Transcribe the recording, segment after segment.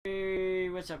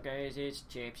what's up guys, it's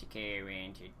Gypsy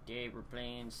Karen. Today we're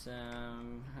playing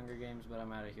some Hunger Games, but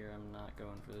I'm out of here. I'm not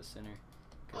going for the center.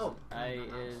 Oh, I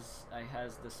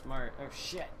has the smart. Oh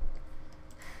shit.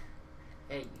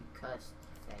 Hey, you cussed,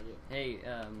 faggot. Hey,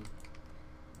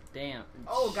 damn.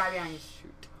 Oh, guy behind you.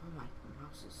 Shoot. Oh my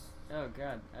mouse is... Oh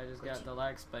god, I just got the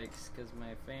lag spikes because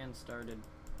my fan started.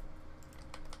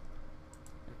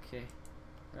 Okay,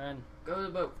 run. Go to the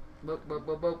boat.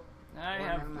 Boat. I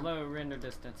have low render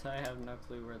distance. I have no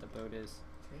clue where the boat is.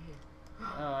 It's right here.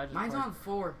 Oh, I just Mine's on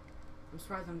 4. I'm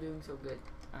surprised I'm doing so good.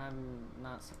 I'm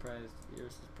not surprised.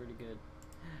 Yours is pretty good.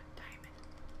 Diamond.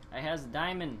 I has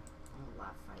diamond. I'm a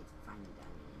lot of fights to find the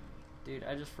diamond. Dude,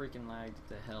 I just freaking lagged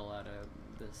the hell out of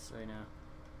this right now.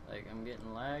 Like, I'm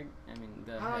getting lagged. I mean,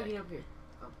 the How do I heck. get up here?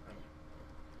 Oh, right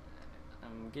there.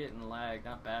 I'm getting lagged.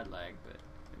 Not bad lag, but,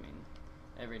 I mean,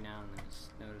 every now and then it's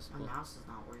noticeable. My mouse is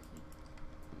not working.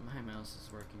 My mouse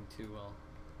is working too well.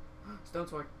 Stone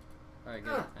sword. Alright,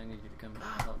 good. I need you to come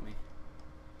help me.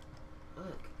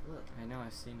 Look. I know,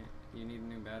 I've seen it. You need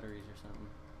new batteries or something.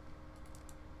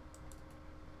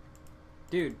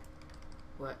 Dude.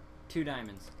 What? 2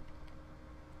 diamonds.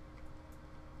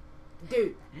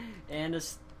 Dude. And a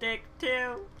stick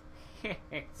too.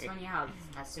 It's funny how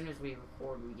as soon as we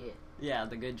record, we get... Yeah,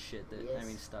 the good shit that, Yes. I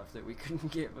mean, stuff that we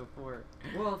couldn't get before.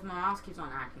 Well, if my mouse keeps on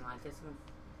acting like this, I'm...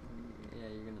 Yeah,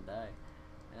 you're gonna die.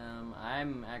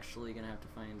 I'm actually gonna have to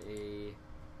find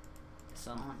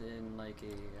something like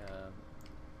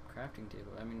a crafting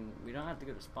table. I mean, we don't have to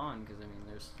go to spawn because I mean,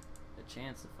 there's a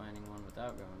chance of finding one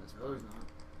without going to spawn. There's not.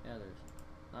 Yeah, there's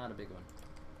not a big one,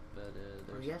 but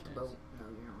there's. Are you a at the chance. boat? No,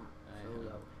 you're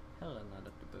not. Hell, I'm not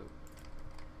at the boat.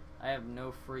 I have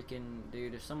no freaking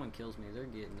dude. If someone kills me, they're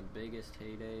getting the biggest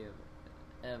heyday of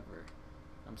ever.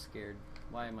 I'm scared.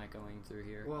 Why am I going through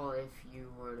here? Well, if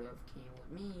you would have came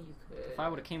with me, you could. If I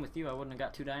would have came with you, I wouldn't have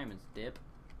got 2 diamonds, dip.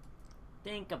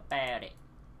 Think about it.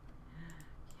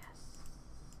 Yes.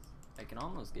 I can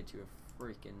almost get you a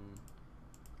freaking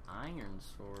iron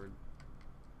sword.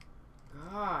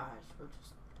 Gosh, we're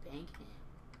just banking.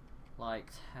 Like,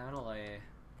 how do I...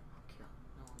 Okay,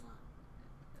 no, I'm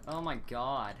not. Oh my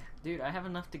god. Dude, I have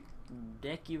enough to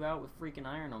deck you out with freaking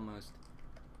iron almost.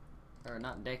 Or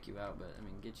not deck you out, but I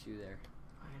mean get you there.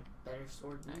 I had a better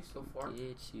sword than you so far.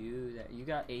 Get you there. You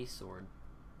got a sword.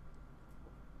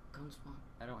 Come spawn.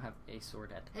 I don't have a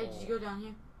sword at all. Hey, did you go down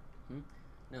here?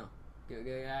 No.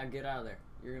 Get out of there.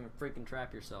 You're gonna freaking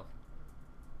trap yourself.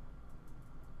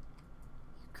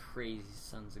 You crazy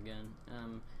sons again.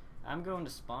 I'm going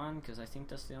to spawn because I think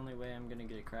that's the only way I'm gonna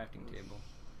get a crafting table.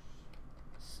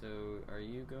 So, are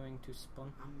you going to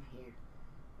spawn? I'm here.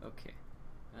 Okay.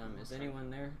 Is anyone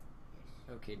there?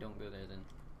 Yes. Okay, don't go there then.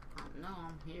 No,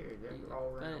 I'm here. They're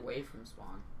all running away from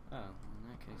spawn. Oh, in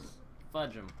that case,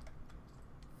 fudge them.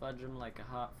 Fudge them like a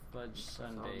hot fudge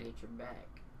sundae. I'll get your back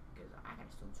because I got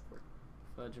a stone sword.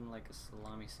 Fudge them like a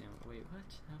salami sandwich. Wait, what?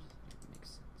 How does that make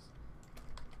sense?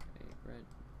 Wait, bread.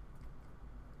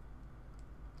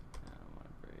 I don't want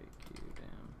to break you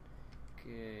down.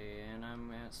 Okay, and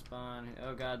I'm at spawn.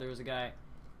 Oh god, there was a guy.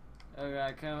 Oh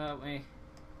god, come help me.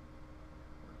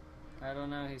 I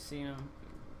don't know, he's seen him.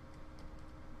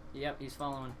 Yep, he's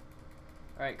following.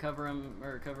 Alright, cover him,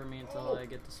 or cover me until I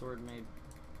get the sword made.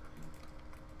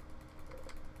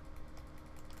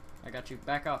 I got you.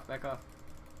 Back off, back off.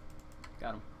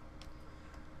 Got him.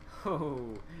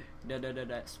 Oh,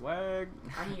 that swag.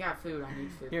 I need got food. I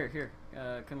need food. Here,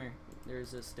 come here.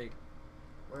 There's a steak.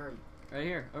 Where are you? Right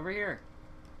here, over here.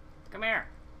 Come here.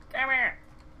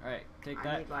 Alright, take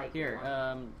that. Need, like, here,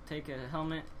 take a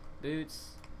helmet,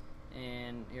 boots,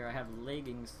 and here I have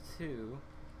leggings too,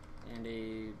 and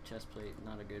a chest plate.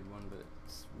 Not a good one, but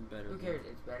it's better. Who cares?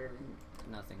 It's better than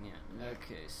nothing. Yeah.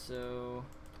 Okay, so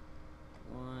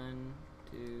 1,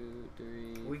 2,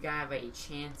 3. we gotta have a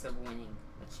chance of winning.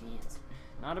 A chance.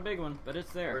 Not a big one, but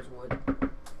it's there. Where's wood?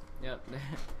 Yep.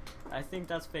 I think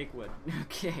that's fake wood.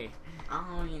 Okay. I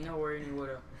don't even know where any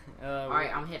wood.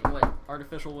 Alright, I'm hitting wood.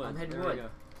 Artificial wood. I'm hitting there wood. We go.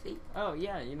 See? Oh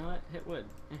yeah, you know what? Hit wood.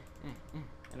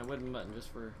 And a wooden button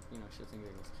just for, you know, shits and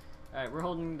giggles. Alright, we're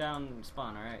holding down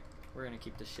spawn, alright? We're gonna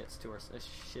keep the shits to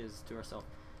shiz to ourselves.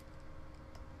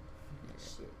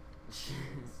 Shit.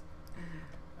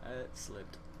 It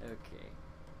slipped. Okay.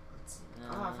 Let's see.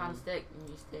 Oh, I found a stick. You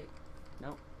need a stick.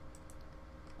 Nope.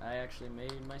 I actually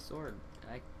made my sword.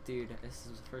 Dude, this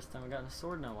is the first time I've gotten a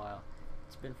sword in a while.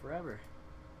 It's been forever.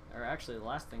 Or actually, the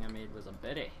last thing I made was a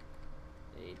berry.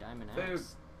 A diamond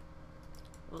axe.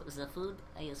 What was the food?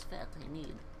 I is fat, I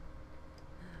need.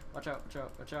 Watch out, watch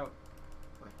out, watch out.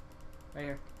 Where? Right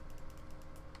here.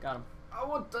 Got him. Oh,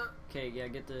 what the? Okay, yeah,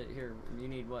 get the, here, you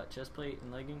need what, chest plate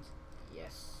and leggings?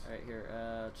 Yes. Alright,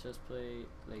 here, chest plate,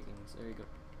 leggings. There you go.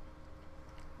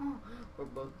 We're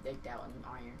both decked out in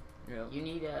iron. Yep. You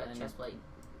need a chest plate.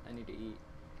 I need to eat.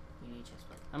 You need a chest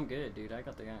plate. I'm good, dude. I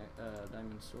got the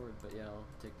diamond sword, but yeah, I'll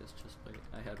take this chest plate.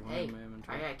 I had one in my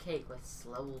inventory. I got cake. Let's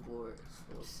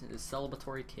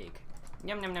Celebratory cake.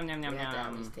 Yum yum yum yum yum we have to at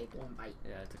yum. least take one bite.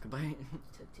 Yeah, I took a bite.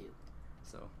 Took two.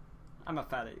 So, I'm a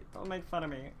fatty. Don't make fun of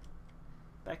me.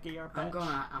 Becky, you're a bitch. I'm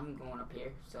going up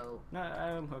here. So. No,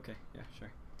 I'm okay. Yeah,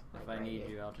 sure. If I right need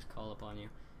here. you, I'll just call upon you.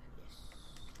 Yes.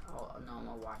 Oh no, I'm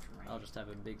gonna watch him I'll just have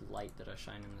a big light that I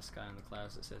shine in the sky in the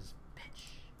clouds that says,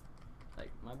 bitch.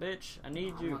 Like, my bitch, I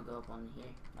need you. I'm gonna go up on here.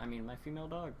 I mean, my female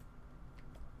dog.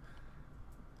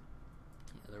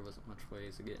 Yeah, there wasn't much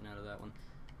ways of getting out of that one.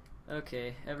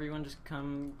 Okay, everyone just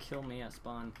come kill me at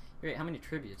spawn. Wait, how many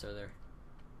tributes are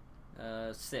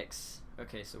there? 6.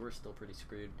 Okay, so we're still pretty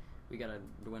screwed. We gotta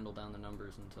dwindle down the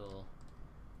numbers until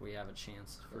we have a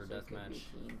chance for a deathmatch.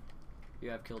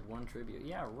 You have killed 1 tribute.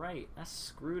 Yeah, right. That's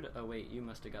screwed. Oh, wait, you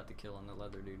must have got the kill on the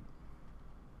leather dude.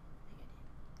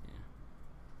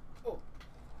 Oh.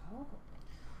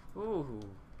 Ooh,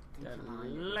 that Come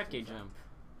on, lucky jump.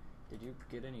 Did you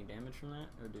get any damage from that,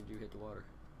 or did you hit the water?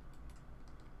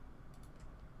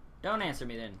 Don't answer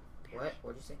me then. What?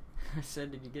 What'd you say? I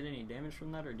said, did you get any damage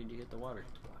from that, or did you hit the water?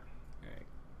 Water. Alright.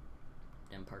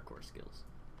 Them parkour skills.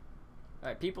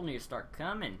 Alright, people need to start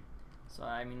coming. So,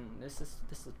 I mean, this is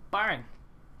boring.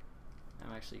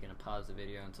 I'm actually gonna pause the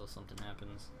video until something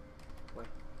happens. Where?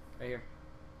 Right here.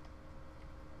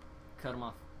 Cut them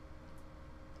off.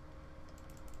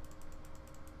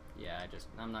 Yeah,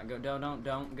 I'm not go.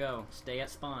 Don't go. Stay at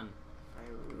spawn.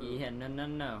 Yeah,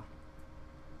 no.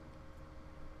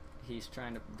 He's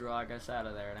trying to drag us out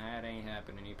of there, and that ain't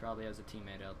happening. He probably has a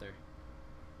teammate out there.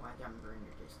 Well, I got render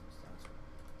distance. That's what.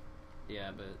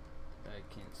 Yeah, but I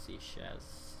can't see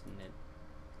Shaznit.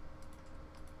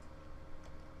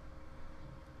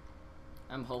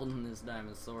 I'm holding this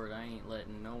diamond sword. I ain't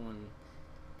letting no one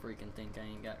freaking think I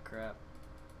ain't got crap.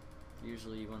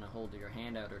 Usually you want to hold your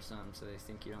hand out or something so they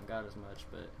think you don't got as much,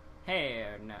 but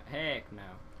heck no.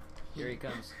 Here he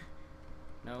comes.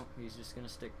 No, he's just gonna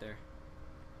stick there.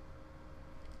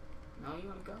 No, you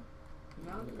wanna go?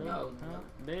 No.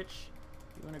 Bitch.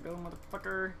 You wanna go,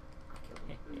 motherfucker? I killed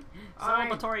him.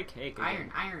 Celebratory cake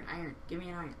again. Iron. Give me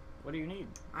an iron. What do you need?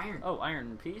 Iron. Oh,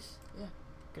 iron piece? Yeah.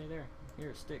 Okay, there. Here,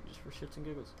 a stick, just for shits and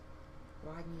giggles.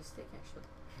 Well, I need a stick, actually.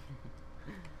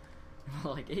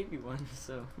 Well, I gave you one,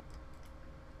 so...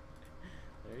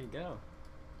 There you go.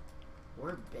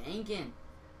 We're banking.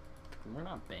 We're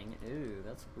not banging. Ew,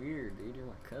 that's weird, dude. You're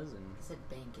my cousin. I said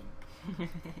banking.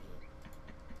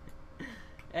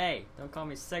 Hey, don't call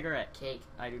me cigarette. Cake.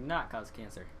 I do not cause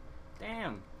cancer.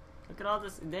 Damn. Look at all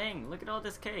this. Dang. Look at all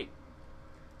this cake.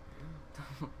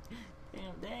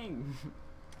 Dang.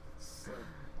 So,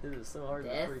 This is so hard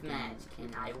to freaking... deathmatch.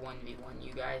 Can I 1v1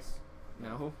 you guys?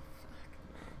 No.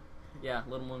 Yeah,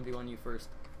 let him 1v1 you first.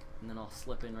 And then I'll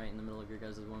slip in right in the middle of your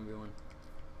guys' 1v1.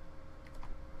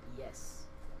 Yes.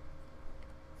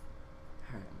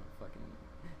 Alright, I'm gonna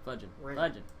fucking... Where's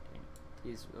Fudging.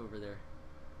 He's over there.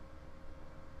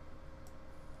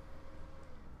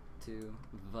 2,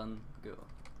 1, go.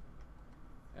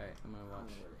 Alright, I'm gonna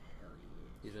watch. Where the hell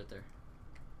he is? He's right there.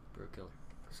 Bro killer.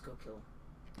 Let's go kill him.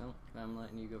 No, I'm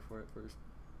letting you go for it first.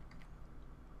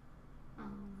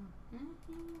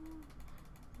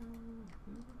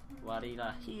 Wadi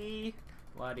la he,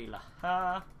 wadi la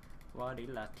ha, wadi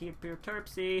la tipir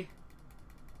terpsy.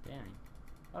 Dang.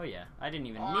 Oh yeah, I didn't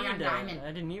even need that.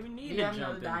 I didn't even need to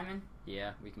jump in. Diamond?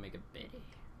 Yeah, we can make a biddy.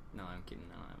 No, I'm kidding.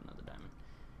 I don't have another diamond.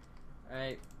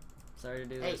 Alright. Sorry to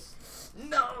do this.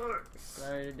 No!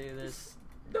 Sorry to do this.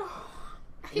 No!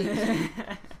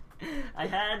 I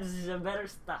had some better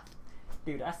stuff.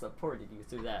 Dude, I supported you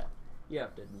through that. You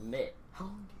have to admit. How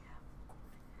long do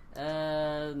you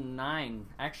have? 9.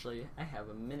 Actually, I have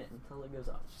a minute until it goes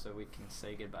off, so we can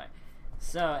say goodbye.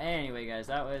 So, anyway, guys,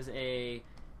 that was a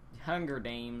Hunger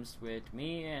Games with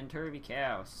me and Turvy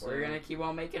Cow. So We're gonna keep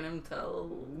on making them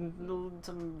till...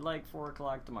 like 4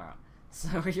 o'clock tomorrow.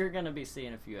 So you're gonna be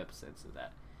seeing a few episodes of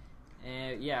that.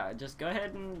 And yeah, just go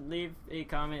ahead and leave a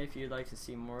comment if you'd like to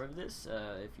see more of this.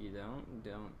 If you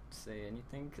don't say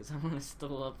anything because I'm gonna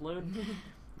still upload.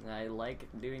 I like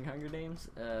doing Hunger Games.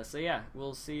 So yeah,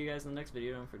 we'll see you guys in the next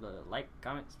video. Don't forget to like,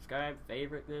 comment, subscribe,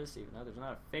 favorite this, even though there's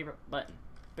not a favorite button.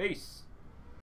 Peace!